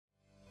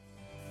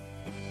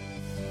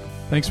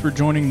Thanks for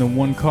joining the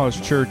One Cause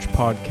Church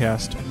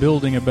podcast,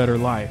 Building a Better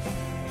Life.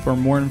 For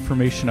more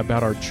information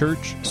about our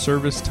church,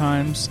 service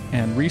times,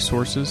 and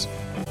resources,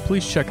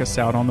 please check us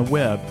out on the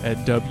web at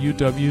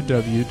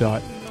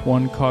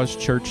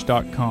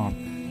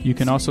www.onecausechurch.com. You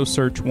can also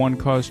search One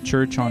Cause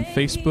Church on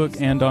Facebook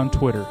and on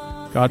Twitter.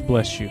 God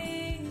bless you.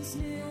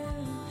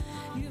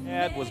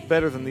 Dad was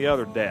better than the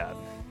other dad.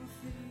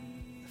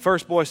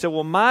 First boy said,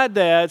 well, my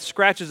dad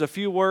scratches a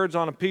few words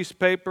on a piece of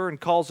paper and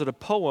calls it a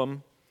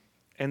poem,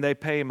 and they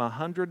pay him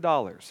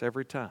 $100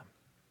 every time.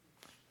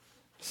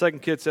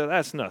 Second kid said,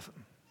 that's nothing.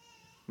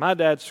 My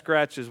dad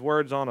scratches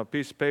words on a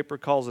piece of paper,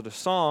 calls it a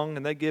song,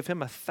 and they give him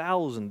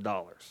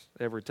 $1,000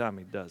 every time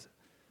he does it.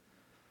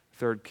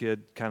 Third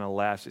kid kind of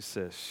laughs. He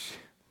says,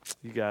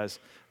 you guys,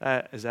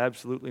 that is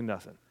absolutely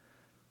nothing.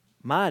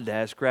 My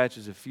dad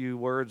scratches a few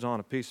words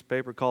on a piece of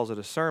paper, calls it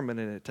a sermon,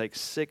 and it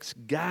takes 6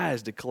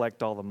 guys to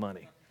collect all the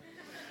money.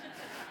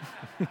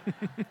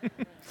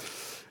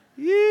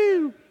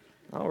 You.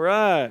 All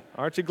right.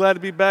 Aren't you glad to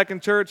be back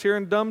in church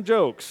hearing dumb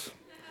jokes?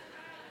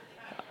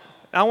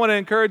 I want to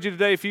encourage you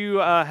today, if you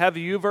have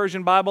the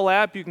YouVersion Bible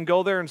app, you can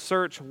go there and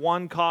search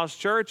One Cause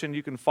Church, and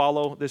you can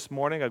follow this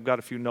morning. I've got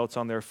a few notes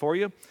on there for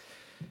you.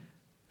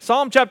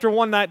 Psalm chapter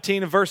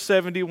 119 and verse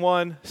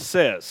 71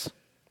 says,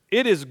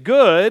 "It is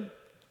good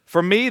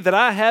for me that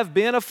I have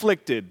been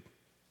afflicted."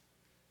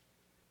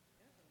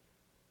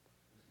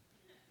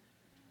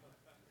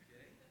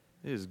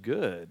 It is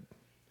good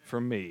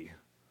for me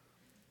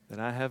that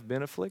I have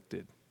been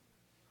afflicted.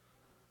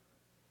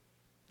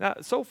 Now,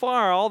 so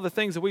far, all the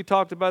things that we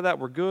talked about that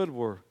were good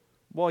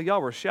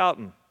y'all were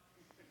shouting.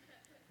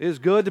 It is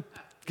good to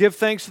give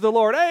thanks to the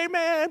Lord.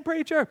 Amen,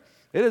 preacher.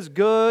 It is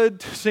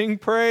good to sing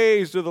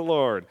praise to the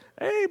Lord.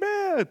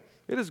 Amen.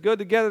 It is good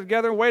to gather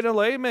together and wait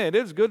until amen.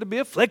 It is good to be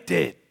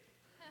afflicted.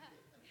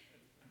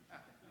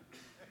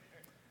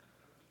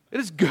 It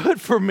is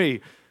good for me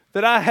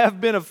that I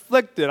have been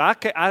afflicted. I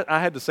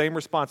had the same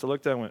response. I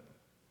looked at it and went,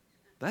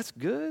 that's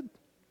good.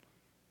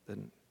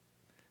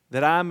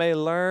 That I may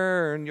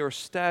learn your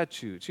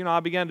statutes. You know, I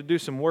began to do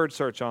some word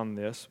search on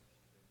this.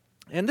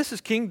 And this is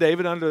King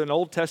David under an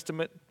Old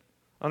Testament,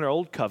 under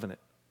Old Covenant.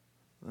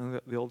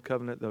 The Old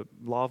Covenant, the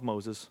law of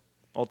Moses,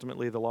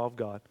 ultimately the law of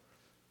God.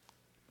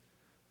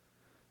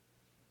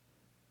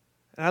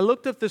 And I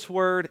looked at this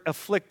word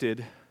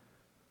afflicted,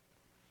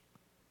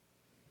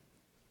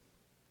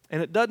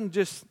 and it doesn't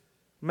just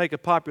make a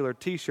popular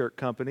t-shirt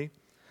company.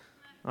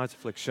 Oh, it's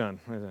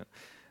affliction.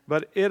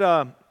 But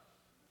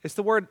it's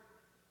the word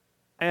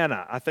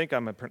Anna. I think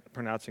I'm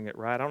pronouncing it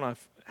right. I don't know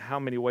how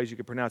many ways you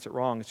could pronounce it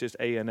wrong. It's just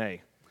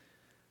A-N-A.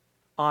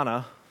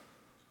 Anna,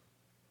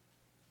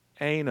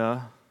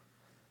 Ana,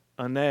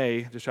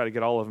 Ane. Just try to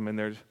get all of them in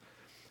there.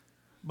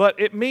 But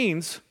it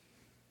means,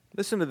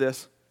 listen to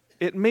this,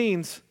 it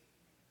means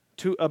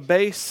to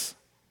abase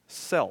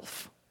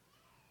self,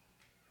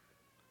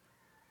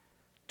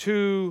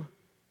 to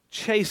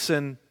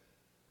chasten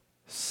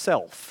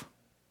self,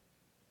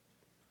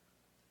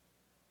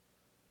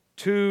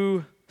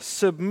 to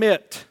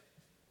submit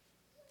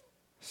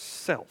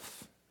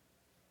self.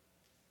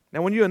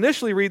 Now, when you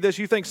initially read this,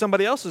 you think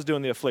somebody else is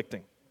doing the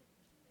afflicting.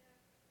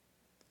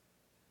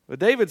 But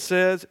David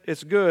says,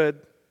 it's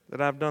good that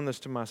I've done this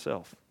to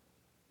myself.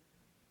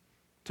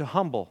 To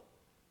humble.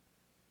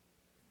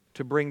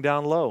 To bring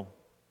down low.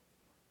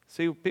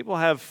 See, people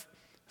have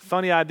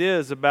funny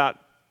ideas about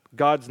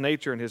God's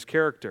nature and His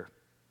character.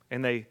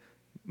 And they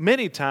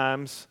many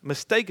times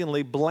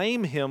mistakenly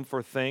blame Him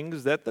for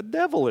things that the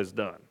devil has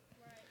done.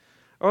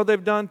 Or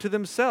they've done to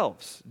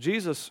themselves.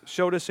 Jesus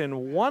showed us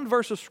in one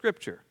verse of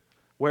Scripture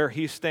where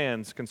He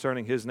stands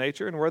concerning His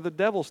nature and where the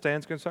devil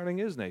stands concerning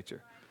his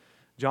nature.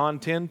 John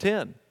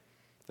 10:10,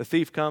 the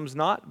thief comes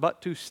not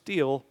but to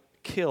steal,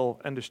 kill,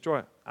 and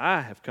destroy.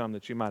 I have come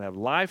that you might have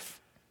life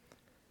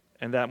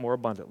and that more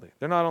abundantly.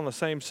 They're not on the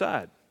same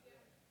side.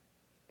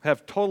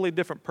 Have totally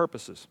different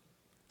purposes.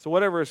 So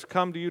whatever has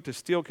come to you to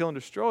steal, kill, and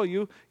destroy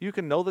you, you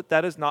can know that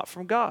that is not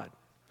from God.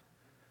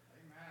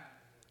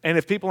 And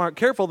if people aren't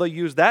careful, they'll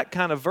use that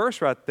kind of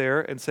verse right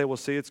there and say, well,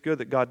 see, it's good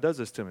that God does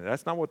this to me.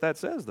 That's not what that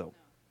says, though.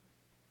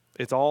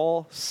 It's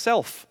all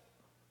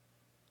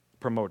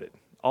self-promoted,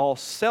 all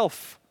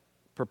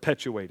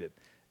self-perpetuated.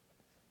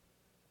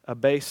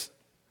 Abase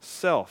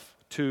self,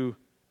 to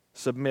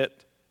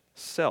submit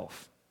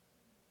self.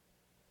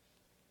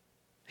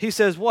 He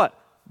says what?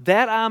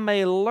 That I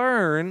may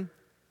learn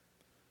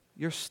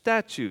your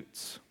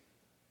statutes.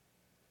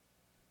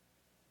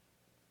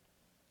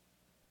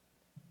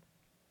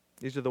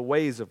 These are the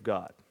ways of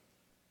God.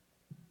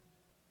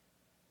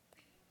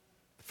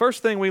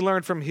 First thing we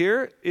learn from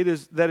here, it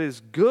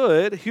is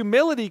good.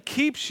 Humility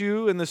keeps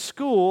you in the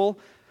school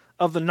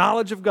of the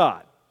knowledge of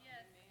God.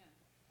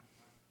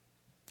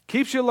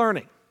 Keeps you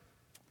learning.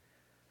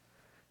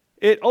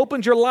 It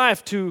opens your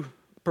life to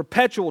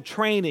perpetual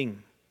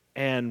training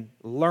and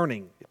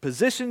learning. It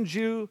positions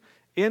you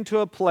into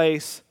a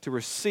place to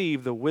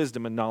receive the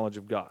wisdom and knowledge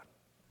of God.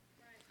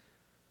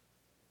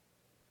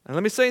 And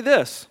let me say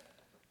this.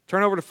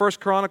 Turn over to 1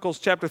 Chronicles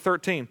chapter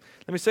 13.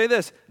 Let me say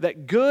this,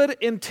 that good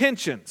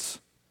intentions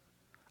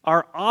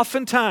are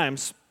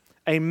oftentimes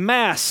a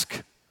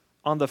mask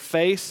on the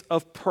face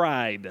of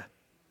pride.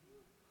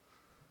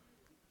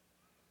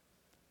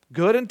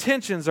 Good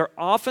intentions are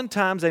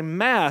oftentimes a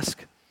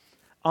mask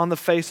on the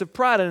face of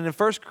pride. And in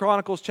 1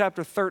 Chronicles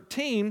chapter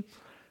 13,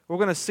 we're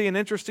going to see an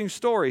interesting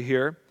story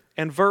here.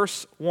 In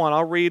verse 1,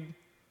 I'll read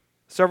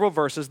several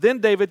verses. Then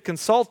David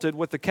consulted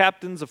with the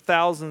captains of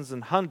thousands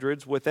and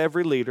hundreds, with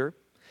every leader.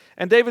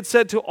 And David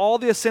said to all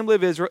the assembly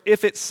of Israel,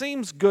 if it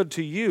seems good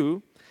to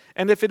you,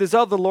 and if it is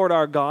of the Lord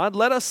our God,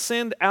 let us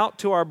send out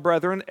to our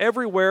brethren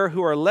everywhere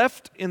who are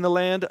left in the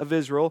land of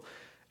Israel,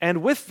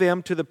 and with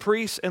them to the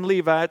priests and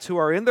Levites who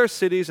are in their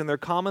cities and their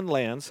common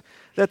lands,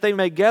 that they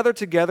may gather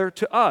together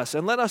to us.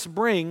 And let us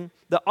bring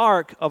the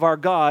ark of our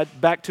God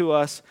back to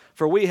us,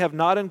 for we have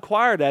not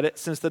inquired at it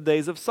since the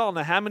days of Saul.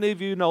 Now, how many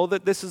of you know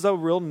that this is a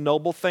real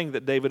noble thing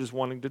that David is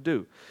wanting to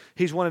do?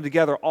 He's wanting to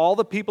gather all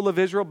the people of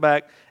Israel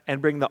back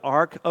and bring the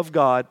ark of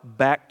God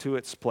back to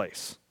its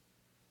place.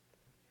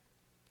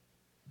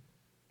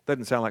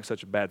 Doesn't sound like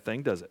such a bad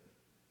thing, does it?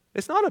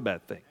 It's not a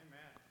bad thing.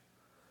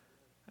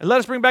 And let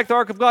us bring back the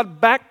ark of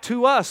God back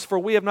to us, for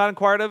we have not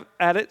inquired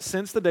at it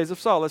since the days of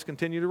Saul. Let's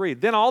continue to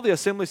read. Then all the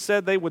assembly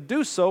said they would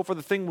do so, for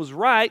the thing was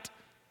right.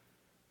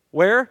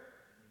 Where?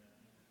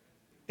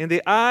 In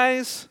the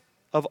eyes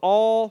of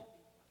all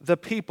the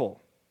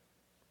people.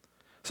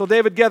 So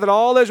David gathered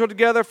all Israel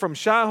together from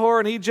Shihor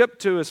in Egypt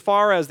to as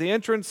far as the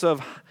entrance of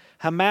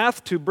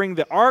Hamath to bring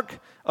the ark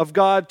of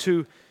God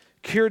to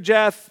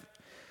Kirjath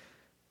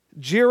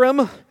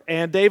Jearim,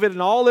 and David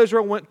and all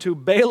Israel went to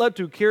Baalah,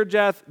 to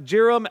Kirjath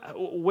Jearim,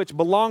 which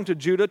belonged to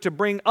Judah, to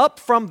bring up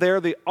from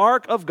there the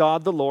ark of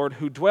God the Lord,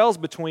 who dwells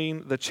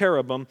between the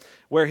cherubim,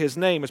 where his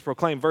name is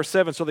proclaimed. Verse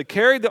 7, so they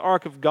carried the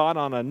ark of God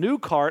on a new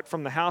cart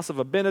from the house of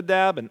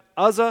Abinadab, and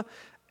Uzzah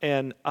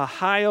and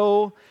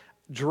Ahio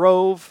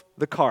drove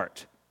the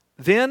cart.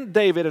 Then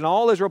David and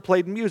all Israel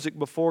played music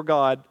before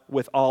God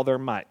with all their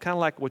might. Kind of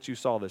like what you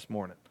saw this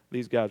morning.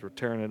 These guys were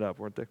tearing it up,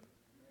 weren't they?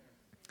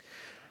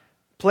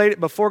 Played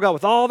it before God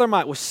with all their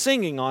might, was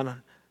singing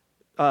on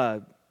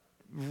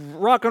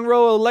rock and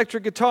roll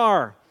electric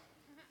guitar.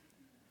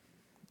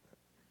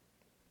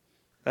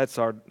 That's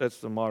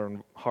the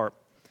modern harp.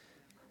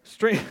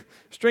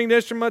 Stringed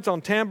instruments, on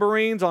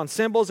tambourines, on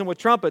cymbals, and with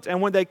trumpets.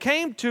 And when they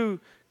came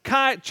to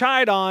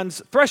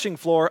Chidon's threshing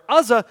floor,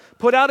 Uzzah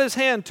put out his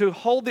hand to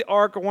hold the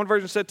ark, or one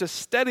version said to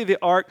steady the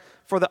ark,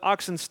 for the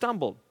oxen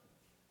stumbled.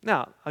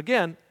 Now,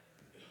 again,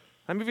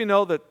 how many of you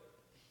know that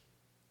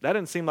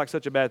didn't seem like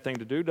such a bad thing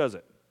to do, does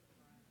it?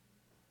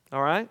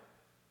 All right?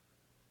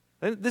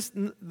 And this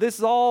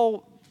is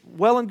all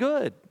well and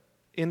good.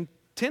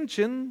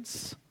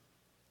 Intentions.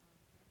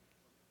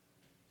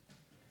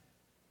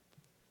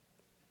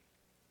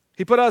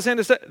 He put out his hand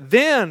to say,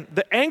 then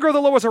the anger of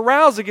the Lord was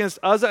aroused against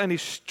Uzzah, and he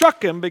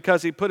struck him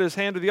because he put his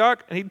hand to the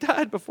ark, and he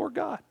died before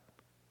God.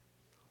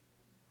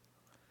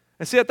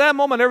 And see, at that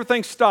moment,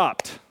 everything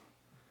stopped.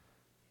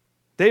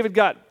 David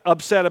got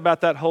upset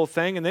about that whole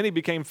thing, and then he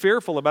became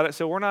fearful about it,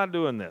 said, we're not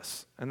doing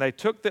this. And they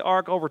took the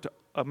ark over to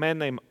a man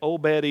named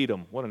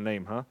Obed-Edom. What a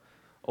name, huh?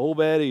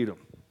 Obed-Edom.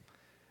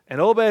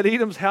 And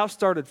Obed-Edom's house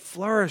started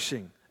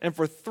flourishing, and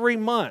for 3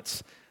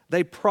 months,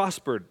 they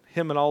prospered,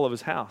 him and all of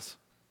his house.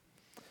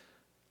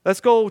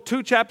 Let's go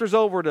 2 chapters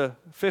over to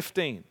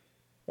 15.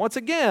 Once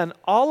again,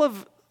 all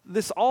of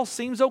this all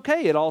seems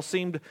okay. It all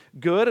seemed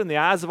good in the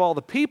eyes of all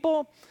the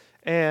people,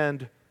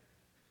 and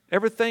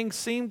everything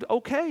seemed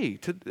okay.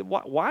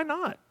 Why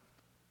not?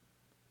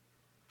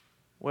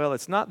 Well,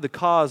 it's not the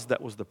cause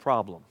that was the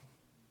problem.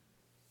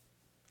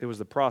 It was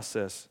the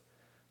process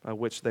by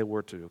which they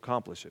were to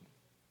accomplish it.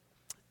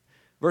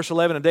 Verse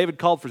 11, and David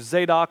called for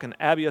Zadok and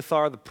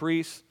Abiathar the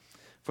priests,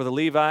 for the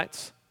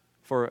Levites,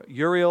 for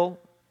Uriel,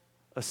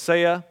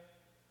 Asaiah,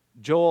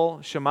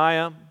 Joel,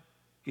 Shemaiah,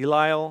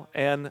 Eliel,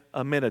 and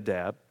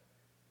Aminadab.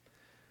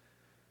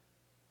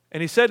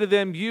 And he said to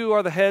them, you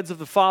are the heads of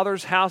the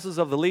fathers' houses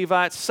of the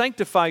Levites.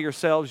 Sanctify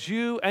yourselves,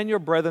 you and your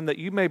brethren, that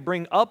you may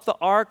bring up the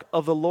ark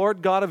of the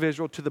Lord God of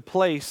Israel to the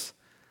place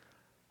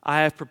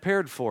I have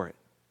prepared for it.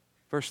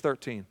 Verse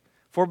 13.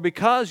 For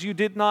because you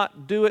did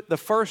not do it the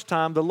first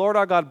time, the Lord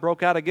our God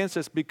broke out against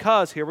us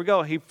because, here we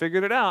go, he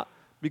figured it out,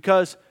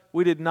 because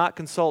we did not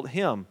consult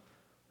him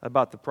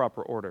about the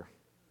proper order.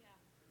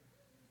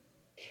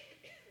 Yeah.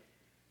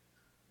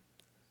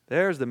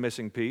 There's the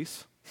missing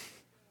piece.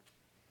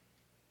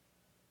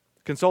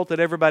 Consulted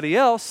everybody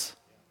else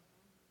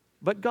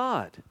but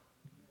God.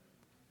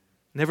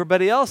 And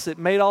everybody else, it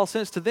made all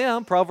sense to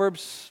them.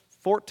 Proverbs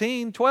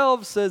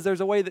 14:12 says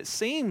there's a way that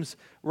seems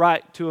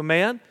right to a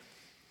man,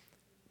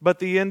 but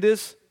the end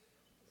is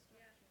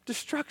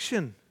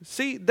destruction.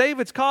 See,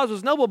 David's cause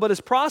was noble, but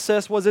his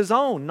process was his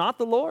own, not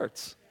the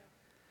Lord's.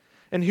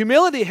 And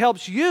humility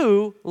helps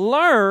you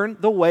learn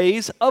the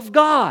ways of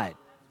God.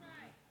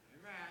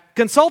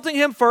 Consulting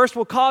him first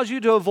will cause you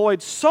to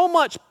avoid so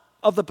much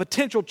of the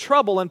potential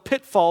trouble and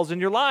pitfalls in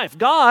your life.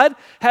 God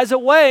has a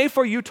way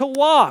for you to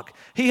walk.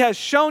 He has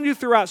shown you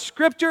throughout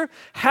Scripture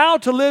how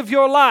to live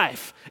your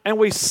life. And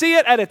we see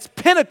it at its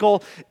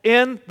pinnacle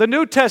in the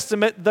New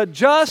Testament. The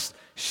just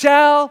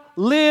shall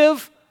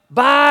live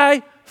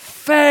by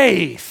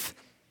faith.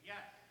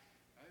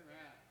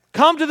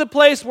 Come to the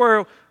place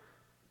where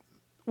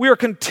we are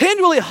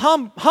continually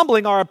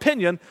humbling our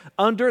opinion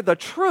under the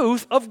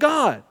truth of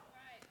God.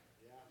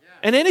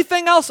 And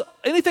anything else,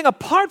 anything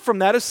apart from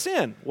that is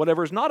sin.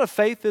 Whatever is not of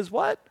faith is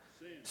what?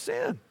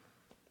 Sin.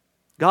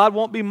 God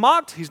won't be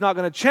mocked. He's not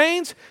going to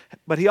change.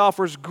 But He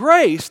offers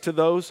grace to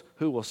those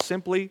who will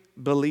simply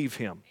believe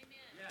Him.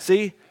 Amen.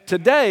 See,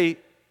 today,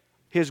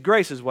 His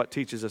grace is what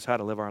teaches us how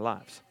to live our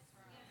lives.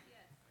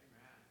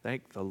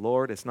 Thank the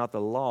Lord. It's not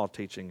the law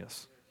teaching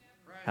us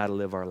how to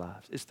live our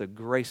lives. It's the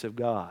grace of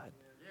God.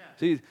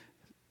 See,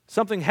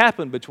 something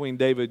happened between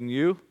David and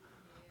you.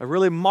 A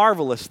really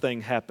marvelous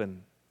thing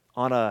happened.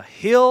 On a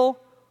hill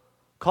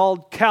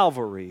called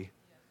Calvary,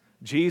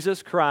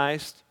 Jesus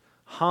Christ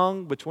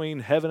hung between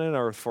heaven and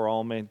earth for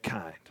all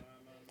mankind,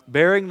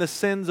 bearing the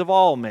sins of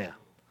all men.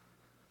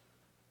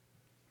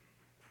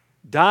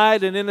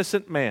 Died an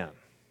innocent man,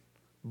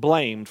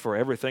 blamed for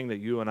everything that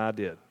you and I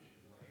did,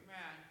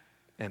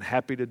 and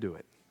happy to do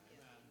it.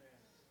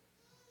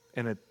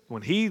 And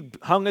when He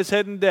hung His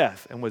head in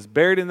death and was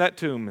buried in that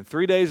tomb, and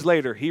 3 days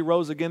later He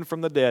rose again from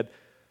the dead,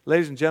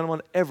 ladies and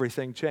gentlemen,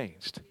 everything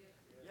changed.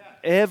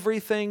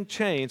 Everything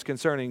changed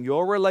concerning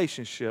your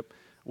relationship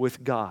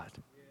with God.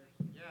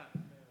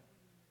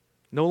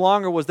 No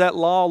longer was that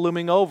law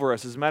looming over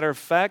us. As a matter of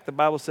fact, the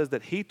Bible says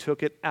that He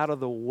took it out of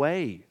the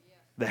way.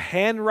 The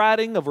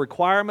handwriting of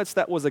requirements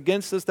that was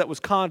against us, that was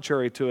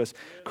contrary to us,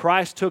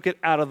 Christ took it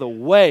out of the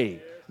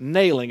way,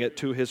 nailing it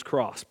to His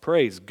cross.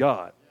 Praise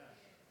God.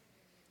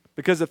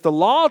 Because if the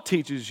law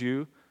teaches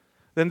you,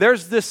 then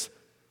there's this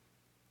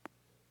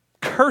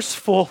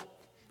curseful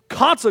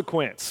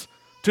consequence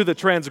to the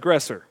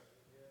transgressor.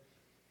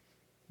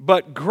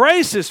 But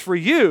grace is for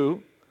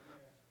you,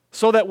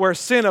 so that where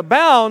sin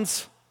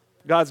abounds,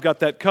 God's got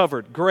that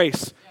covered.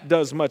 Grace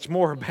does much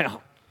more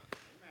abound.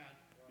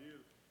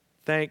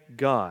 Thank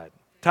God.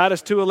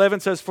 Titus 2:11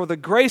 says, "For the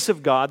grace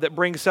of God that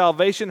brings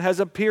salvation has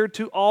appeared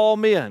to all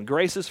men."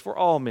 Grace is for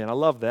all men. I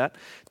love that.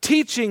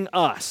 Teaching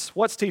us.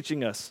 What's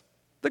teaching us?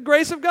 The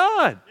grace of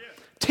God.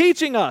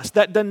 Teaching us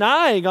that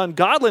denying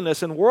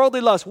ungodliness and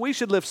worldly lust, we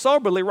should live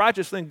soberly,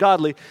 righteously, and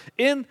godly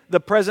in the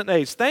present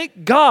age.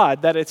 Thank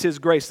God that it's His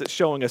grace that's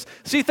showing us.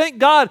 See, thank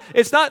God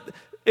it's not...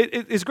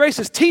 His grace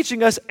is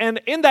teaching us, and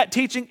in that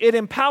teaching, it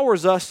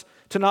empowers us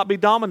to not be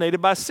dominated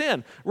by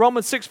sin.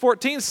 Romans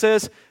 6:14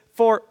 says,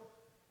 "For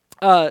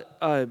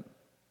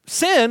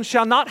sin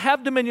shall not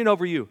have dominion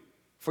over you,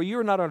 for you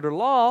are not under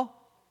law,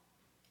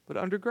 but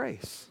under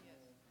grace."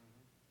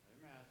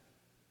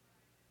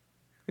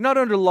 You're not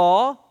under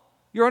law,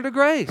 you're under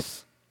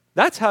grace.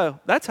 That's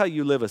how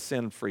you live a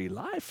sin-free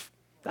life.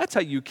 That's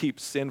how you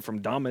keep sin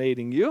from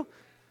dominating you.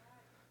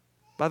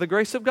 By the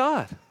grace of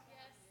God,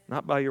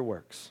 not by your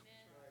works.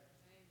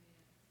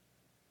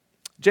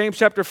 James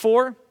chapter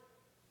 4,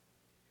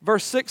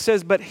 verse 6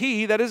 says, "But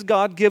He, that is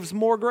God, gives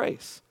more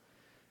grace.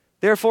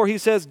 Therefore," He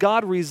says,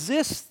 "God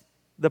resists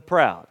the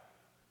proud,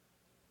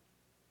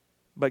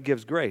 but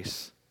gives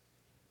grace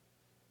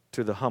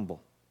to the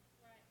humble."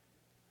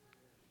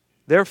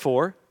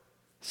 Therefore,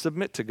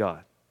 submit to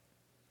God.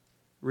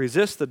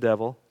 Resist the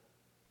devil,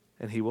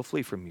 and he will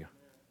flee from you.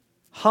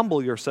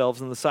 Humble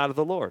yourselves in the sight of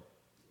the Lord.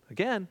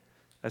 Again,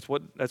 that's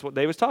what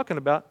David's talking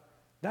about.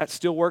 That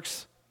still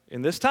works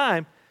in this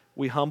time.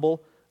 We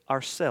humble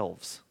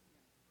ourselves.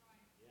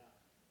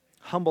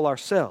 Humble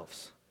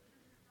ourselves.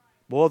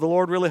 Boy, the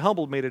Lord really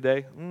humbled me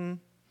today.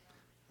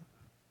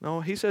 No,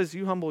 He says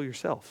you humble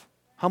yourself.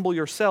 Humble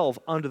yourself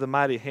under the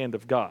mighty hand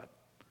of God,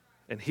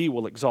 and He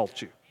will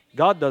exalt you.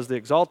 God does the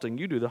exalting,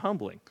 you do the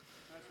humbling.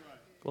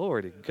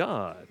 Glory to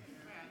God.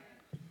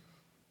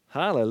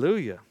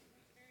 Hallelujah.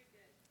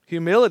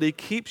 Humility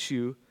keeps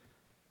you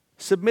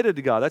submitted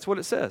to God. That's what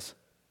it says.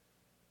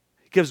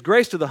 He gives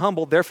grace to the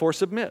humble, therefore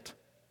submit.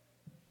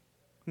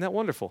 Isn't that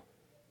wonderful?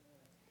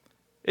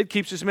 It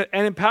keeps you submitted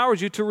and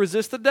empowers you to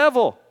resist the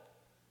devil.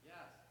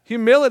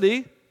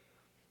 Humility,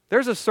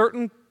 there's a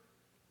certain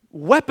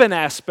weapon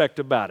aspect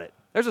about it.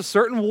 There's a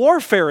certain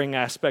warfaring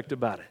aspect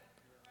about it.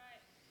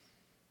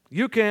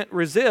 You can't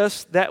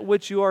resist that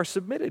which you are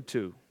submitted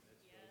to.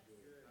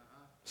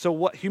 So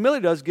what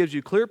humility does gives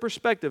you clear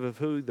perspective of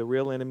who the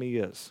real enemy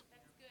is.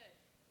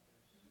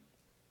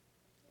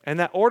 And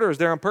that order is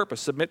there on purpose.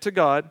 Submit to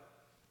God,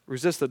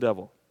 resist the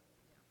devil.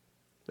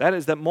 That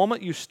is, that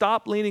moment you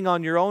stop leaning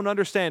on your own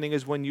understanding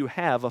is when you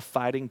have a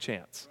fighting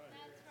chance.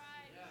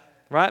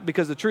 Right?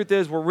 Because the truth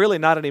is, we're really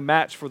not any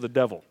match for the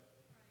devil.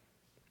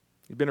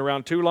 You've been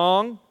around too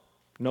long,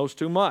 knows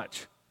too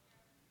much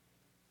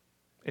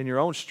in your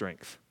own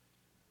strength.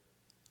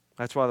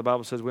 That's why the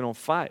Bible says we don't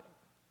fight.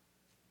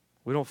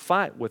 We don't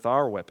fight with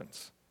our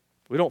weapons.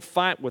 We don't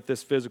fight with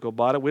this physical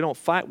body. We don't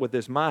fight with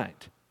this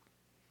mind.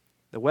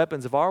 The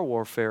weapons of our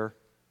warfare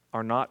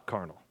are not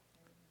carnal,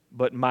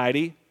 but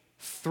mighty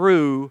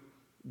through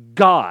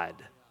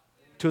God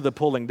to the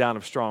pulling down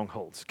of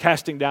strongholds,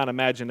 casting down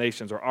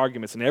imaginations or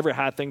arguments and every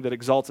high thing that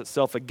exalts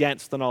itself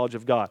against the knowledge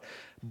of God,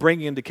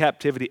 bringing into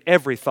captivity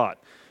every thought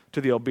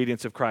to the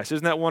obedience of Christ.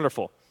 Isn't that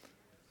wonderful?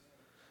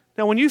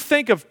 Now, when you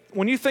think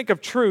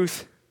of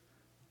truth,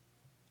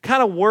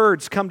 kind of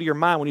words come to your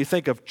mind when you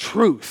think of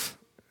truth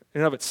in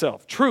and of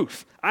itself.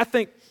 Truth. I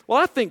think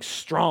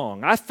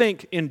strong. I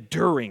think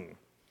enduring.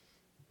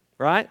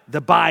 Right? The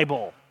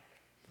Bible.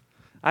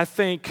 I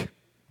think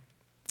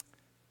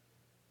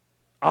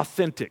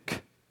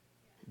authentic,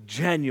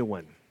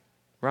 genuine.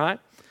 Right?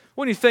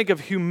 When you think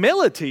of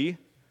humility, it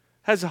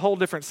has a whole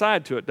different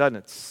side to it, doesn't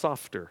it?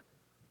 Softer,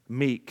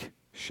 meek,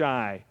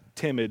 shy,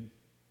 timid,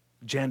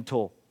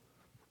 gentle,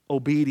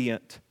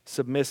 obedient,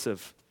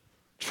 submissive.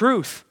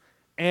 Truth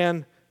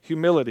and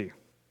humility.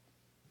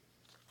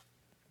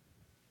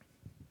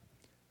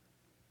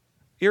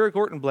 Eric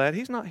Ortenblad,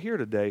 he's not here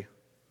today,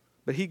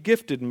 but he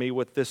gifted me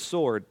with this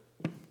sword.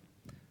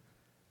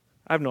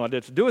 I have no idea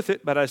what to do with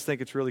it, but I just think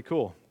it's really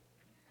cool.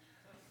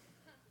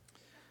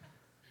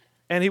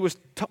 And he was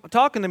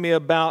talking to me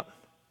about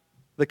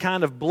the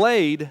kind of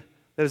blade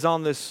that is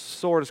on this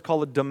sword. It's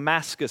called a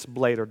Damascus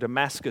blade or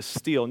Damascus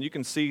steel. And you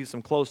can see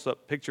some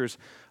close-up pictures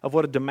of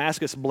what a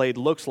Damascus blade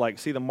looks like.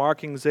 See the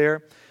markings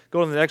there?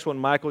 Go to the next one,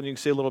 Michael, and you can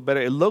see a little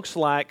better. It looks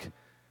like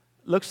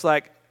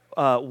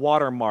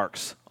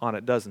watermarks on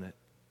it, doesn't it?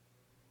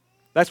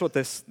 That's what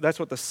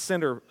the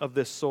center of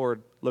this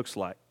sword looks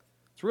like.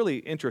 It's really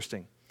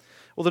interesting.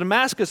 Well, the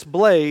Damascus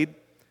blade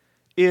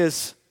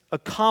is a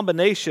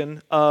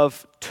combination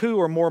of two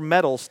or more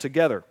metals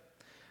together.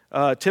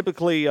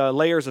 Typically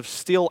layers of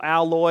steel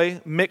alloy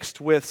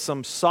mixed with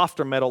some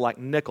softer metal like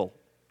nickel.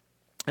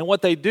 And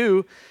what they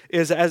do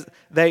is as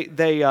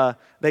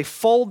they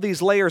fold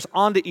these layers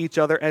onto each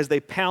other as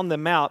they pound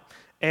them out,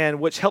 and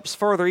which helps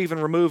further even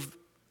remove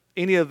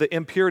any of the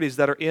impurities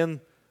that are in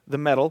the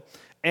metal.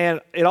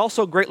 And it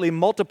also greatly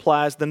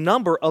multiplies the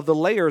number of the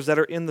layers that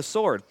are in the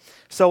sword.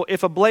 So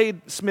if a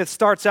bladesmith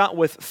starts out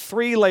with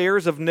 3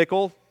 layers of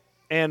nickel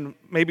and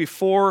maybe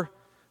 4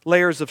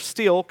 layers of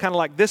steel, kind of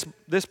like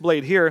this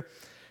blade here,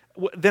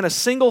 then a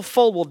single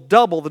fold will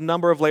double the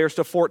number of layers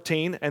to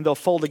 14, and they'll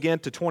fold again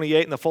to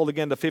 28, and they'll fold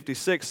again to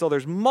 56. So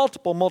there's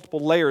multiple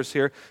layers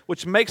here,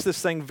 which makes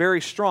this thing very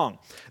strong.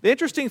 The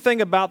interesting thing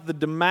about the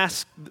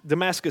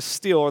Damascus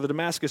steel or the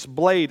Damascus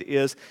blade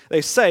is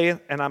they say,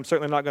 and I'm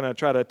certainly not going to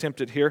try to attempt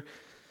it here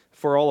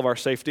for all of our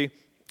safety,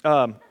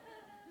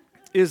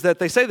 is that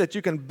they say that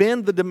you can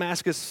bend the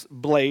Damascus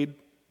blade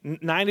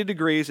 90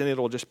 degrees and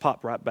it'll just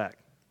pop right back.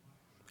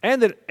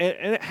 And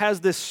it has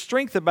this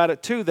strength about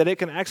it, too, that it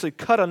can actually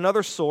cut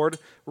another sword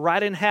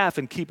right in half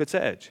and keep its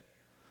edge.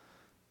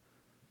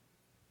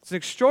 It's an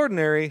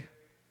extraordinary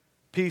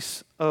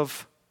piece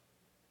of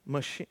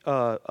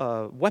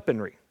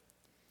weaponry.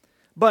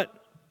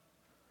 But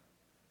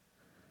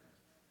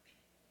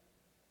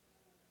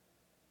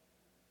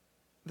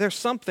there's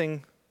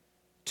something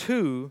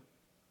to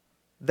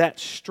that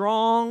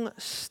strong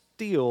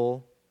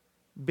steel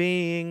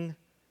being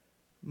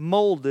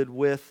molded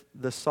with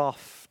the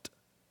soft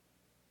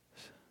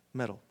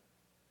metal.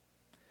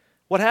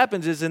 What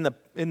happens is in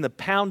the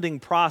pounding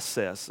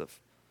process of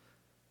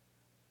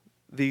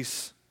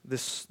this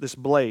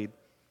blade,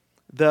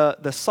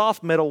 the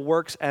soft metal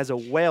works as a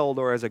weld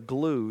or as a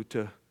glue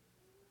to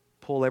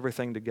pull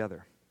everything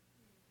together.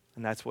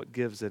 And that's what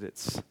gives it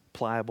its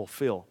pliable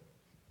feel,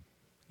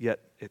 yet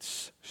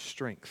its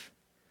strength.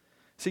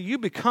 See, you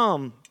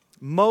become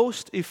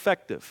most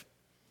effective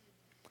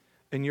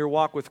in your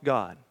walk with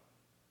God.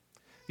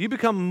 You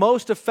become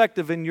most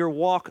effective in your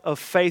walk of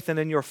faith and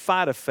in your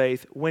fight of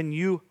faith when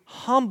you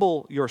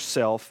humble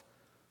yourself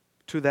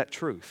to that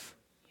truth.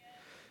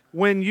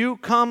 When you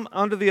come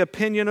under the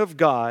opinion of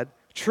God,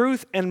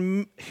 truth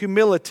and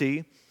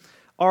humility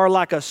are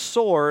like a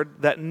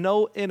sword that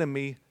no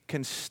enemy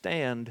can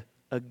stand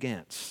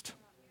against.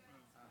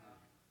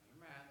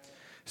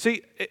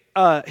 See,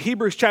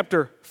 Hebrews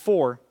chapter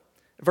 4,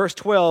 verse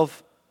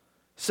 12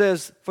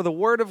 says, "For the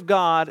word of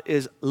God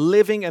is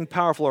living and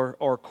powerful,"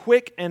 or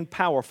quick and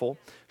powerful,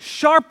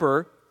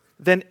 "sharper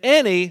than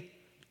any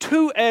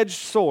two-edged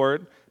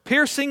sword,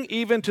 piercing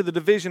even to the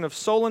division of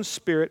soul and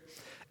spirit,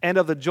 and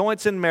of the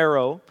joints and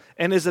marrow,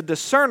 and is a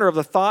discerner of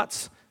the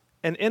thoughts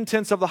and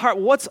intents of the heart."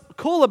 What's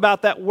cool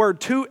about that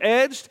word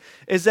two-edged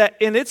is that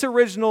in its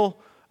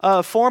original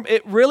form,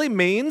 it really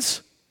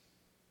means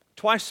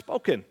twice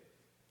spoken.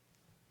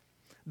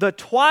 The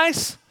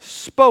twice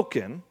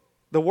spoken,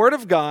 the word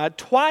of God,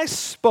 twice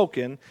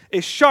spoken,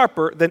 is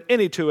sharper than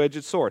any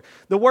two-edged sword.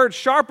 The word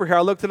sharper here,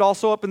 I looked it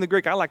also up in the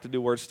Greek. I like to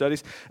do word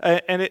studies.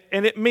 And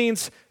it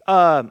means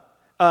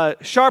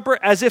sharper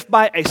as if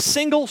by a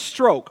single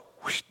stroke.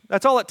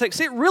 That's all it takes.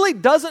 See, it really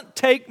doesn't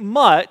take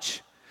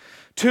much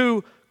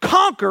to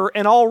conquer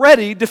an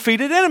already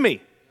defeated enemy.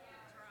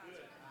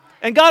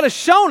 And God has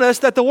shown us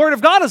that the word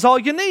of God is all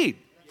you need.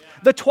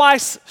 The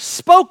twice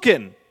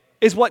spoken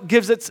is what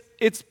gives it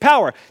its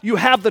power. You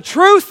have the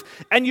truth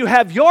and you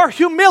have your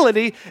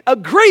humility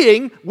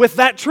agreeing with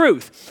that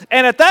truth.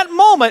 And at that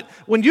moment,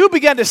 when you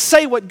begin to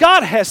say what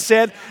God has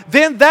said,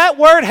 then that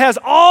word has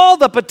all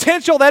the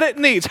potential that it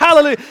needs.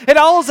 Hallelujah. It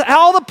has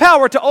all the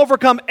power to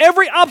overcome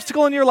every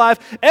obstacle in your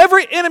life,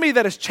 every enemy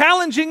that is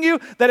challenging you,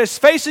 that is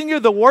facing you.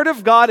 The word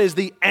of God is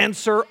the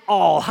answer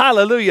all.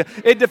 Hallelujah.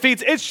 It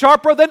defeats. It's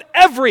sharper than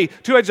every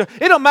two-edged sword.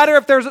 It don't matter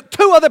if there's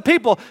two other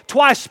people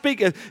twice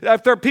speaking,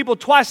 if there are people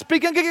twice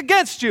speaking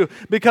against you,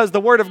 because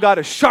the word of God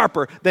is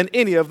sharper than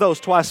any of those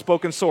twice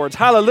spoken swords.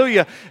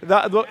 Hallelujah.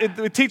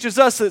 It teaches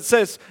us, it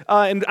says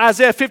in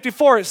Isaiah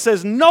 54, it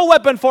says, no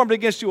weapon formed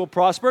against you will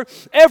prosper.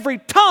 Every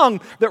tongue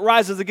that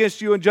rises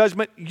against you in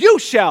judgment, you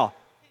shall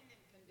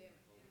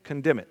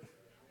condemn it.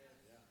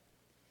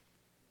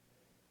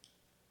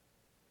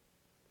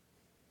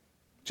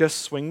 Just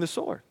swing the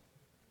sword.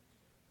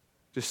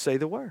 Just say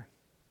the word.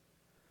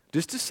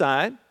 Just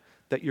decide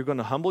that you're going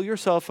to humble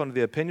yourself under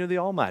the opinion of the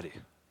Almighty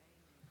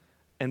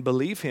and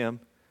believe Him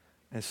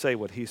and say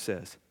what He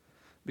says.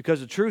 Because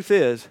the truth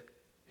is,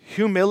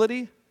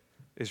 humility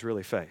is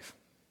really faith.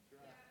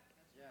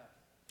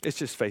 It's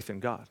just faith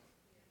in God.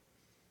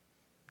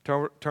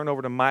 Turn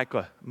over to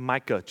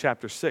Micah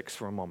chapter 6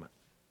 for a moment.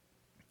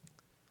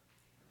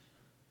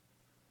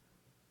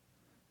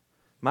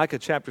 Micah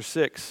chapter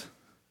 6.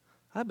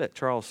 I bet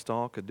Charles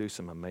Stahl could do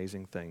some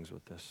amazing things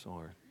with this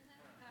sword.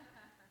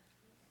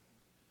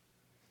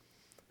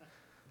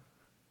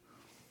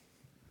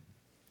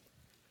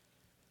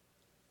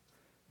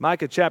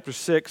 Micah chapter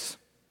 6.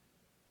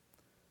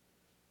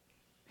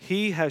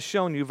 He has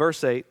shown you,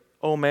 verse 8,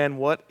 O man,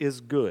 what is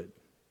good?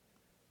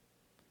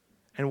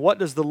 And what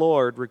does the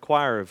Lord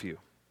require of you?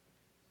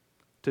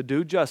 To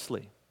do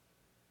justly,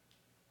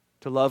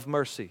 to love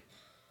mercy,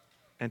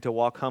 and to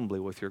walk humbly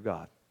with your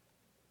God.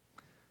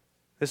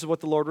 This is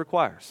what the Lord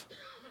requires,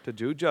 to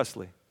do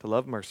justly, to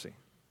love mercy,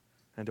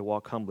 and to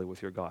walk humbly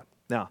with your God.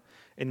 Now,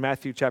 in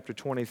Matthew chapter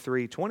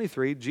 23,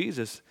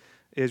 Jesus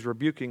is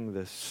rebuking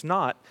the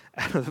snot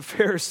out of the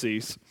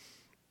Pharisees.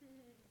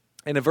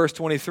 And in verse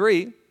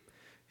 23,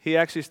 He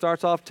actually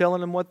starts off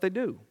telling them what they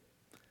do.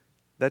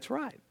 That's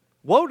right.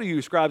 Woe to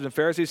you, scribes and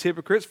Pharisees,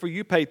 hypocrites, for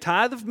you pay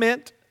tithe of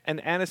mint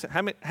and anise.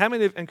 How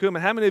many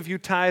of you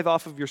tithe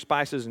off of your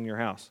spices in your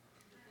house?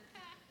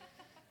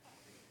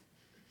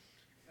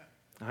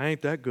 I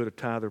ain't that good a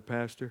tither,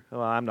 Pastor.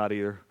 Well, I'm not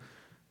either.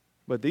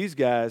 But these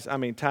guys,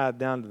 tithed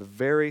down to the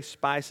very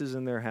spices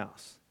in their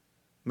house.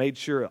 Made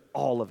sure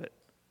all of it,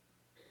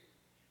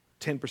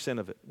 10%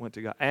 of it went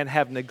to God. And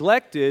have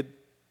neglected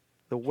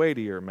the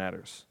weightier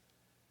matters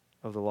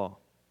of the law.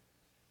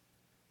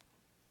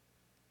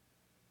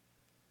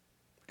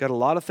 Got a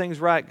lot of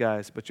things right,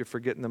 guys, but you're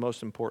forgetting the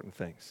most important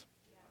things.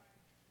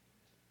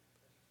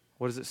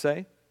 What does it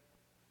say?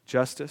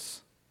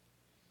 Justice,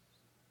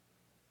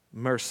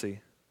 mercy,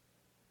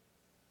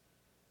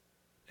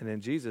 and then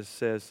Jesus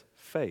says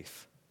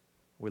faith.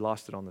 We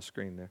lost it on the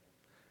screen there.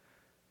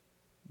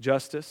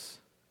 Justice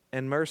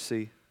and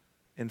mercy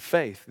and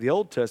faith. The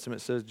Old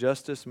Testament says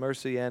justice,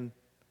 mercy, and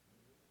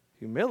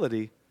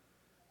humility.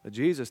 But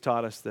Jesus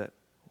taught us that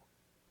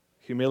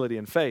humility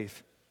and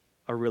faith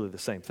are really the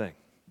same thing.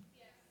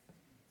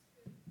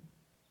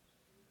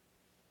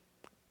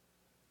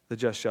 The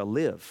just shall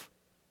live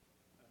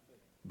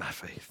by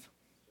faith.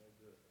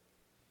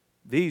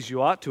 These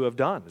you ought to have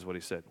done, is what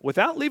He said,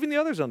 without leaving the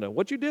others undone.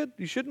 What you did,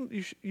 you shouldn't.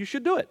 You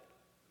should do it.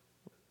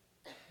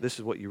 This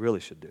is what you really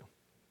should do.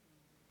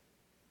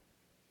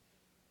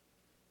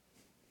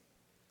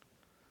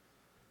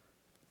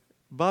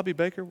 Bobby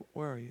Baker,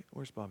 where are you?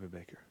 Where's Bobby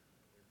Baker?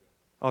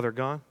 Oh, they're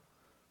gone?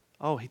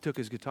 Oh, he took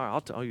his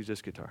guitar. I'll use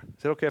this guitar.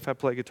 Is it okay if I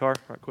play guitar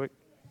right quick?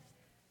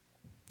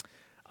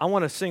 I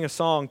want to sing a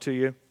song to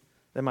you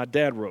that my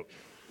dad wrote.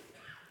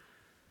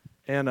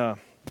 And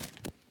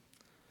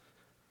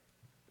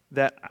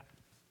that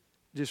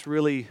just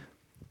really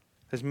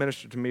has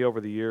ministered to me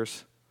over the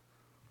years.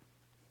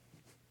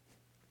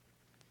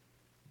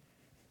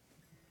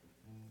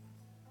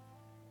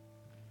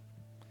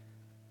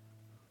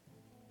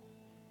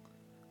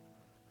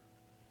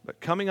 But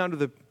coming under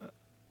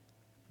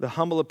the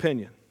humble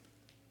opinion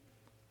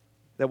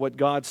that what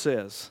God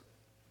says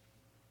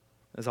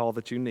is all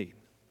that you need.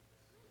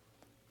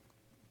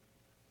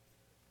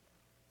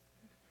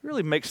 It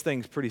really makes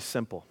things pretty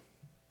simple,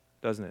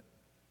 doesn't it?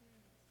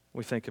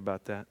 We think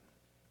about that.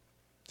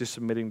 Just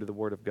submitting to the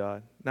Word of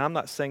God. Now, I'm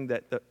not saying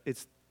that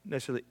it's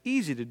necessarily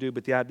easy to do,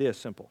 but the idea is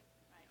simple.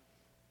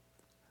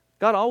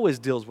 God always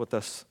deals with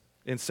us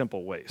in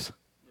simple ways.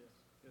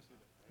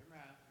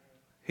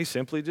 He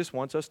simply just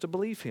wants us to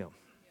believe Him.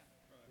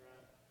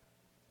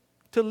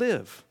 To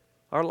live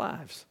our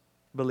lives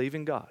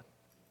believing God.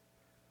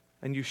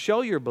 And you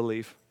show your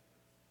belief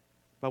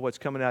by what's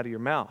coming out of your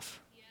mouth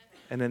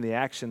and then the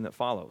action that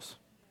follows.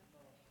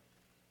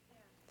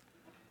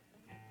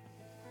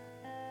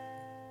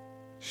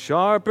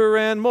 Sharper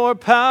and more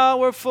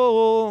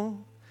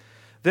powerful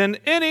than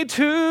any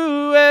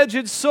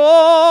two-edged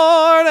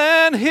sword,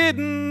 and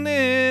hidden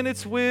in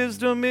its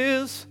wisdom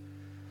is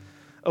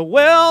a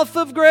wealth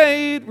of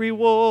great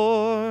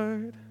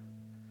reward.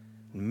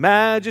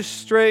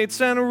 Magistrates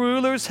and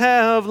rulers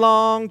have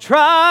long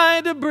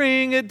tried to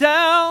bring it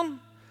down,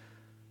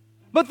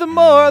 but the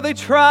more they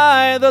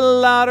try, the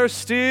louder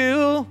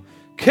still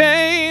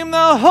came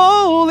the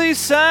holy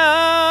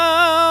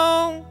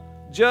sound.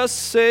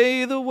 Just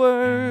say the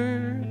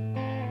word,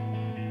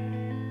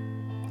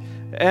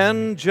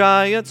 and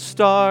giants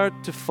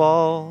start to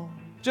fall.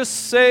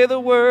 Just say the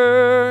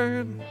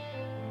word,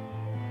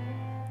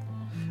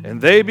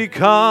 and they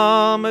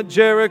become a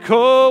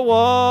Jericho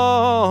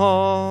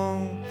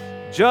wall.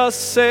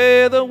 Just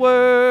say the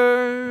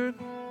word,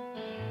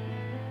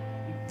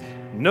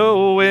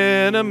 no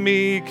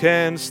enemy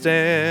can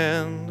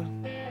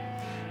stand.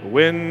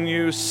 When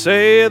you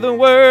say the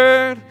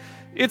word,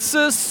 it's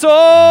a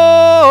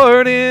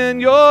sword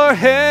in your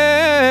hand,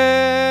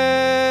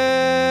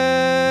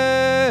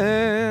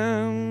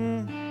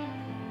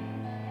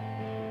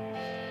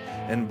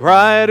 and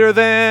brighter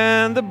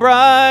than the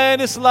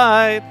brightest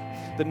light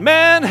that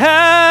man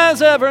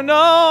has ever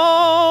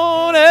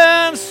known,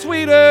 and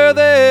sweeter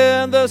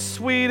than the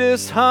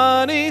sweetest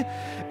honey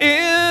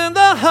in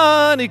the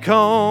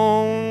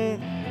honeycomb.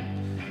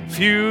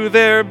 Few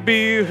there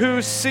be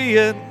who see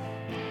it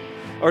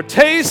or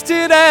taste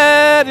it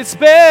at its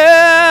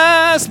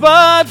best,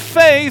 but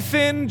faith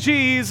in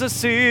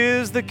Jesus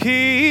is the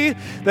key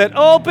that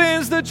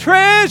opens the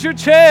treasure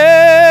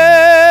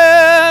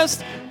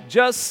chest.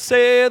 Just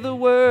say the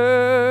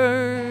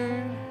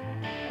word,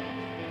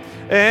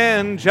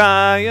 and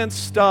giants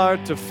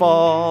start to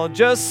fall.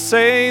 Just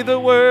say the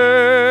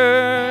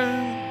word,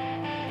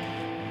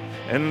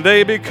 and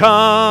they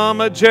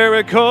become a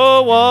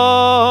Jericho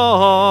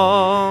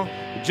wall.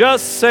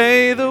 Just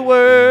say the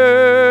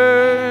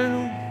word,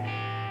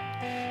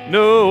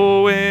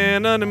 no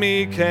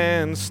enemy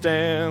can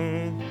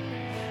stand.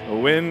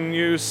 When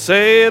you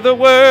say the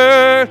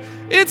word,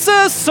 it's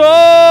a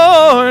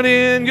sword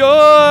in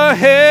your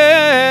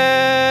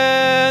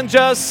hand.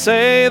 Just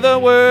say the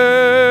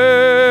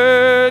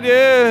word,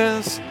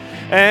 yes,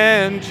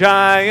 and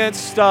giants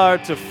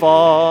start to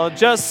fall.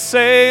 Just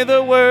say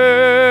the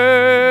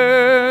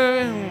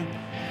word,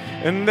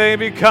 and they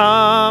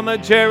become a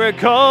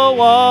Jericho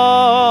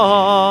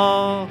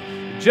wall.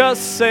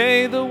 Just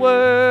say the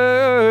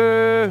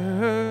word,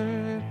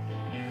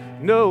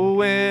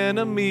 no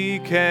enemy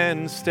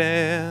can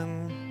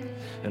stand.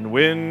 And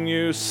when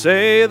you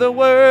say the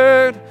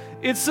word,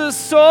 it's a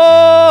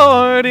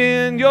sword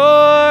in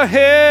your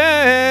hand.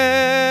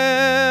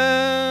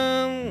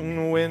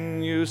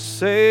 When you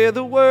say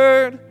the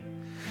word,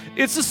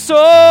 it's a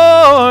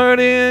sword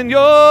in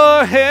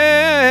your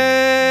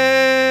hand.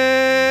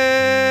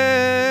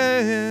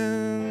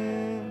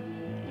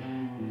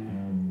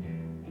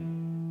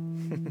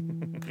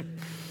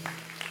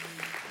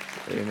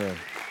 Amen.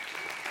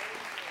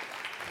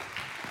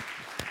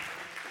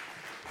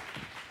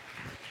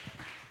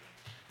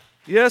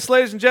 Yes,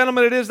 ladies and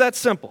gentlemen, it is that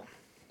simple.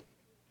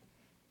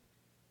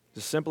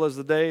 As simple as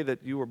the day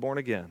that you were born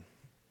again.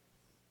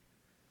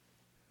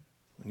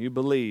 When you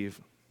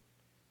believe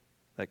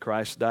that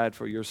Christ died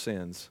for your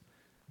sins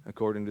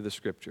according to the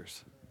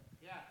Scriptures.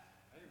 Yeah.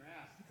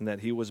 And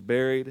that He was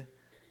buried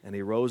and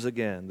He rose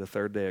again the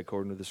third day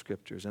according to the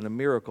Scriptures. And a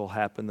miracle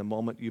happened the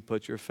moment you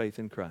put your faith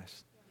in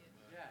Christ.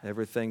 Yeah.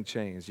 Everything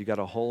changed. You got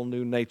a whole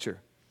new nature.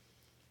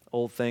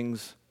 Old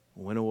things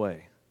went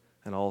away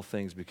and all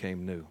things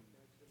became new.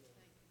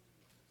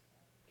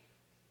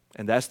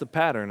 And that's the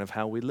pattern of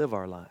how we live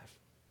our life.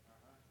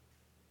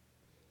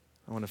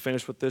 I want to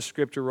finish with this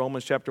scripture,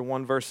 Romans chapter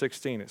 1, verse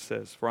 16. It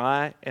says, "For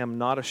I am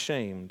not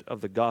ashamed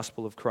of the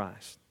gospel of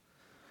Christ,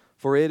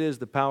 for it is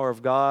the power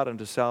of God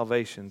unto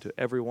salvation to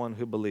everyone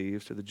who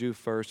believes, to the Jew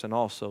first and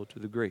also to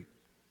the Greek.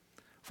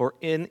 For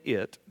in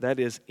it," that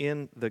is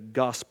in the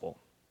gospel,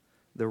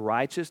 "the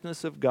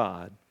righteousness of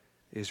God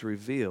is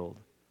revealed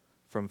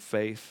from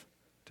faith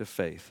to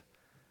faith,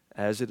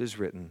 as it is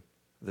written,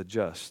 the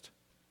just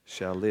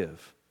shall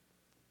live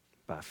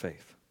by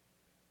faith."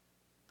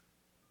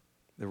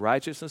 The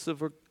righteousness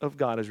of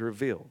God is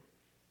revealed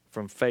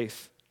from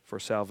faith for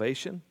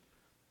salvation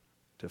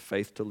to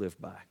faith to live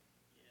by.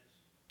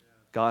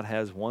 God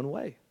has one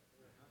way.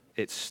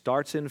 It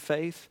starts in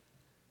faith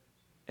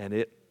and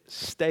it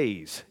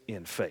stays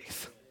in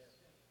faith.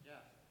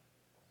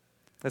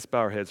 Let's bow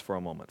our heads for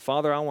a moment.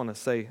 Father, I want to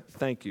say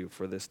thank you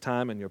for this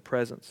time in your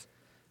presence.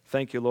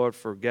 Thank you, Lord,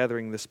 for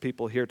gathering this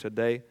people here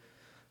today.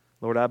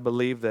 Lord, I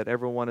believe that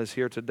everyone is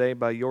here today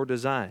by your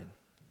design,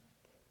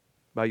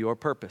 by your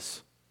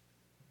purpose.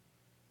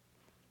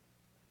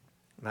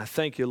 And I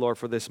thank you, Lord,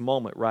 for this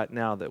moment right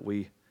now that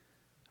we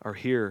are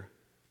here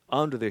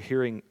under the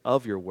hearing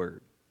of your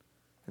word.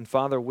 And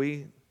Father,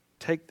 we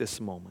take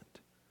this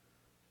moment.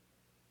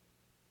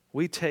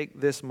 We take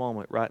this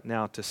moment right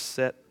now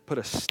to put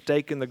a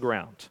stake in the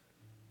ground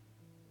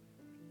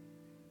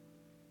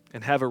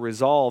and have a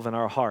resolve in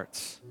our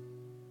hearts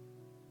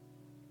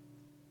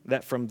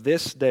that from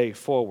this day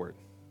forward,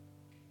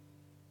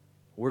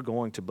 we're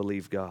going to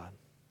believe God.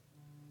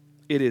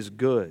 It is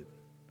good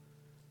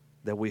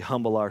that we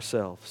humble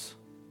ourselves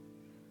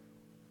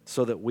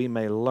so that we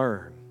may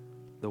learn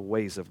the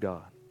ways of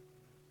God.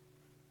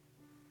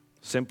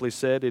 Simply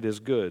said, it is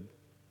good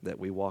that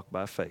we walk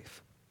by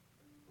faith.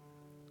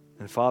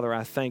 And Father,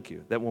 I thank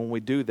you that when we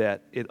do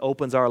that, it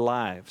opens our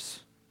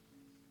lives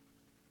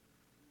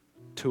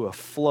to a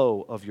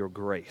flow of your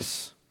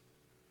grace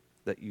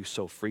that you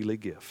so freely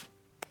give.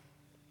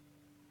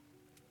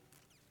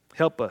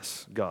 Help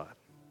us, God,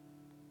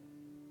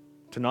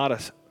 to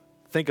not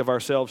think of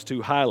ourselves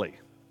too highly,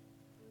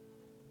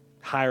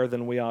 higher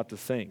than we ought to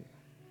think,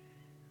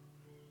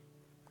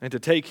 and to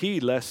take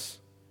heed lest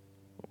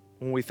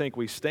when we think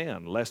we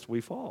stand, lest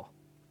we fall.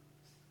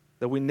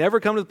 That we never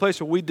come to the place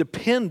where we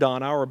depend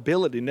on our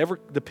ability, never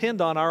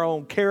depend on our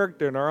own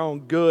character and our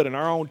own good and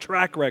our own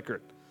track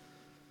record.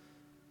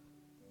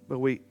 But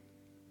we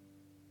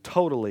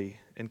totally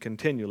and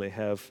continually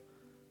have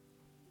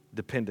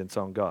dependence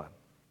on God.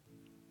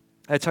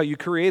 That's how you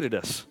created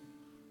us,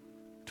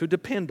 to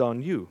depend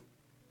on you,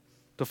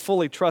 to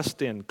fully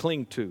trust in,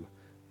 cling to,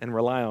 and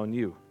rely on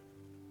you.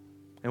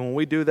 And when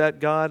we do that,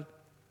 God,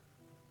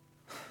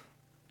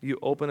 you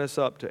open us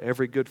up to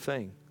every good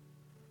thing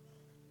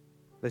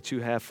that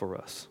you have for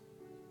us.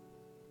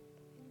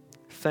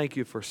 Thank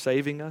you for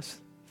saving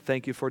us.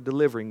 Thank you for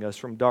delivering us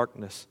from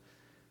darkness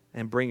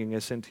and bringing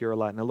us into your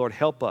light. Now, Lord,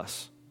 help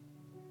us.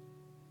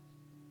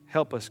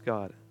 Help us,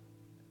 God,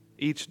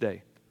 each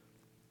day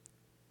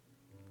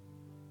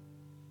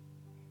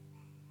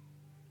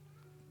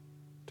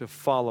to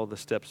follow the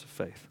steps of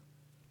faith.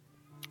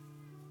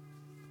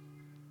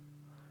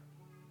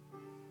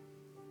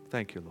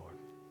 Thank you, Lord.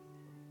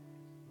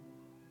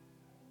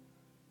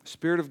 The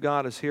Spirit of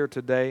God is here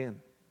today, and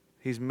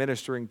He's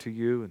ministering to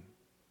you and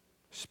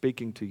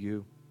speaking to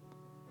you.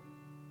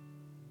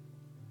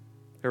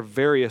 There are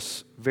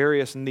various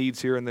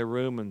needs here in the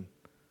room, and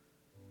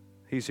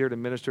He's here to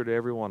minister to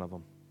every one of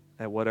them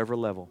at whatever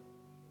level,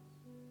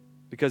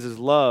 because His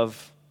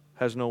love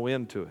has no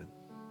end to it.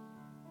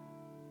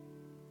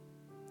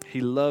 He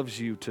loves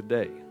you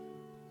today.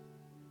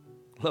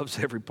 Loves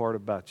every part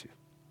about you.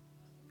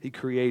 He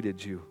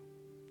created you.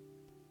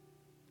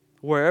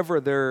 Wherever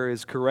there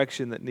is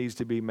correction that needs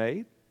to be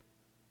made,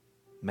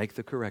 make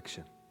the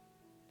correction.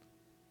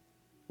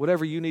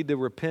 Whatever you need to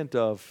repent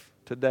of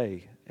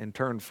today and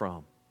turn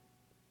from,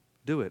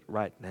 do it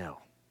right now.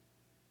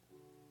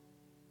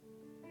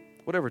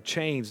 Whatever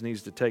change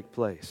needs to take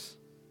place,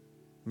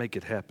 make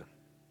it happen.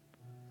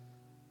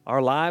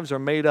 Our lives are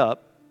made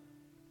up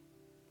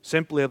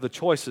simply of the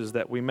choices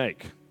that we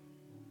make.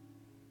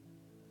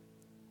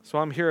 So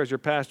I'm here as your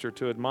pastor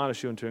to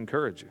admonish you and to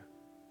encourage you.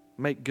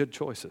 Make good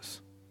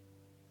choices.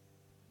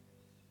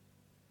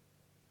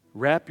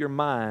 Wrap your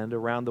mind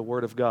around the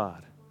Word of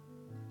God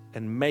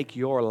and make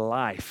your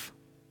life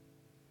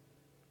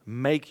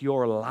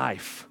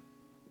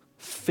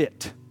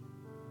fit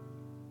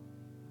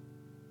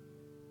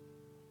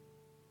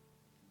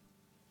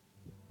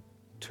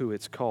to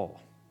its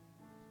call.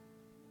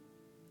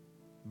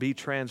 Be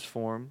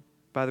transformed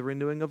by the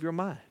renewing of your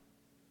mind.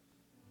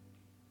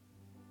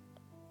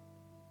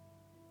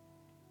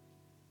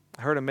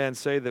 I heard a man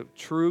say that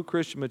true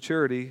Christian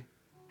maturity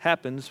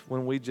happens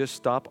when we just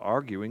stop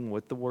arguing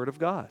with the Word of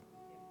God.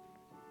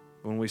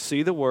 When we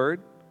see the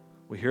Word,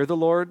 we hear the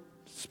Lord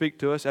speak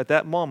to us, at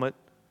that moment,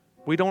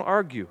 we don't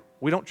argue.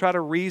 We don't try to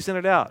reason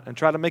it out and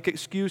try to make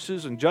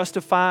excuses and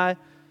justify.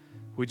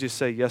 We just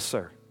say, yes,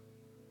 sir.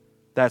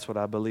 That's what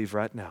I believe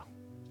right now.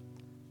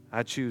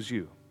 I choose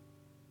you.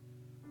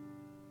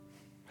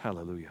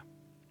 Hallelujah.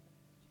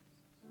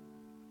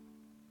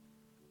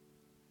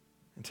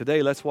 And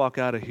today, let's walk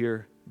out of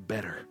here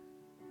better.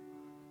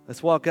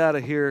 Let's walk out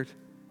of here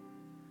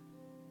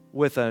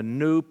with a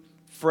new,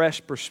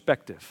 fresh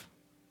perspective.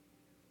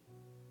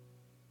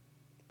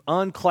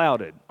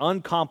 Unclouded,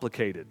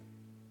 uncomplicated,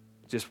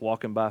 just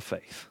walking by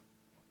faith.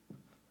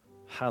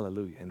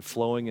 Hallelujah. And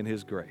flowing in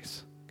His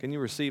grace. Can you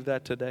receive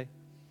that today?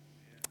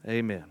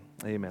 Amen.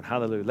 Amen.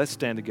 Hallelujah. Let's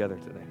stand together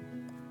today.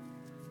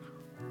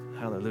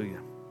 Hallelujah.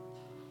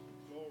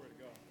 Glory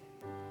to God.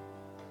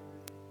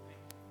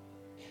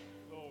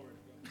 Glory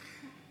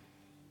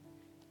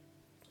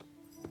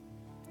to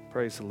God.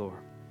 Praise the Lord.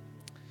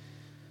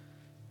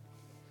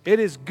 It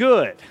is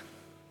good.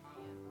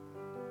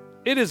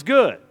 It is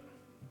good.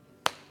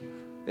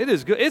 It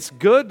is good. It's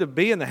good to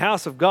be in the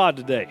house of God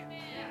today.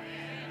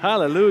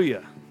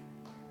 Hallelujah.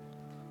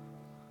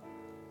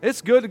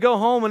 It's good to go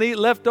home and eat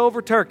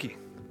leftover turkey.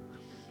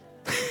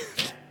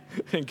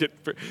 And get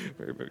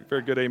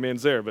very good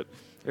amens there, but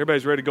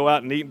everybody's ready to go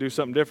out and eat and do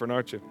something different,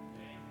 aren't you?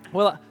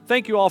 Well,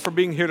 thank you all for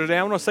being here today.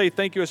 I want to say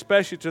thank you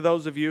especially to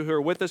those of you who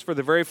are with us for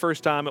the very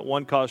first time at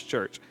One Cause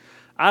Church.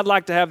 I'd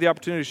like to have the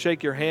opportunity to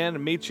shake your hand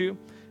and meet you.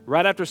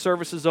 Right after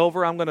service is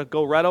over, I'm going to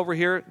go right over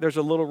here. There's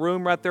a little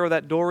room right there where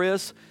that door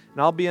is,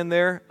 and I'll be in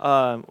there,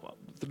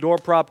 the door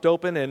propped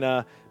open,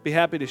 and be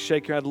happy to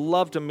shake your hand. I'd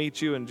love to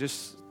meet you and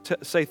just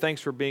say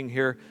thanks for being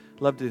here.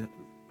 Love to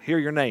hear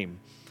your name.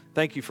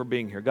 Thank you for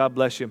being here. God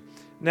bless you.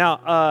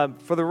 Now,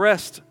 for the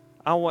rest,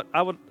 I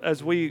would,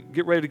 as we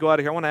get ready to go out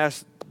of here, I want to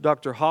ask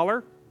Dr.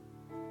 Holler,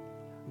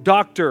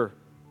 Dr.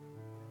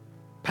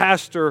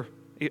 Pastor,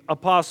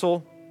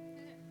 Apostle,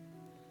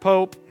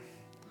 Pope,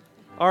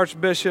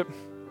 Archbishop,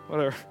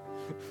 whatever.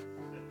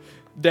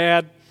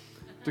 Dad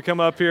to come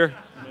up here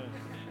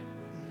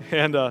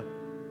and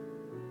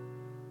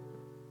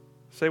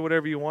say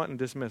whatever you want and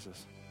dismiss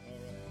us.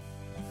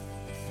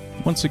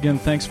 Once again,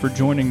 thanks for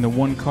joining the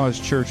One Cause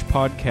Church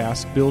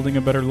podcast, Building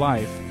a Better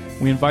Life.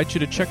 We invite you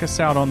to check us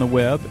out on the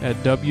web at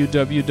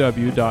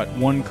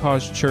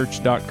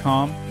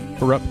www.onecausechurch.com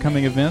for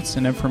upcoming events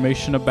and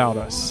information about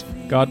us.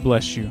 God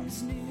bless you.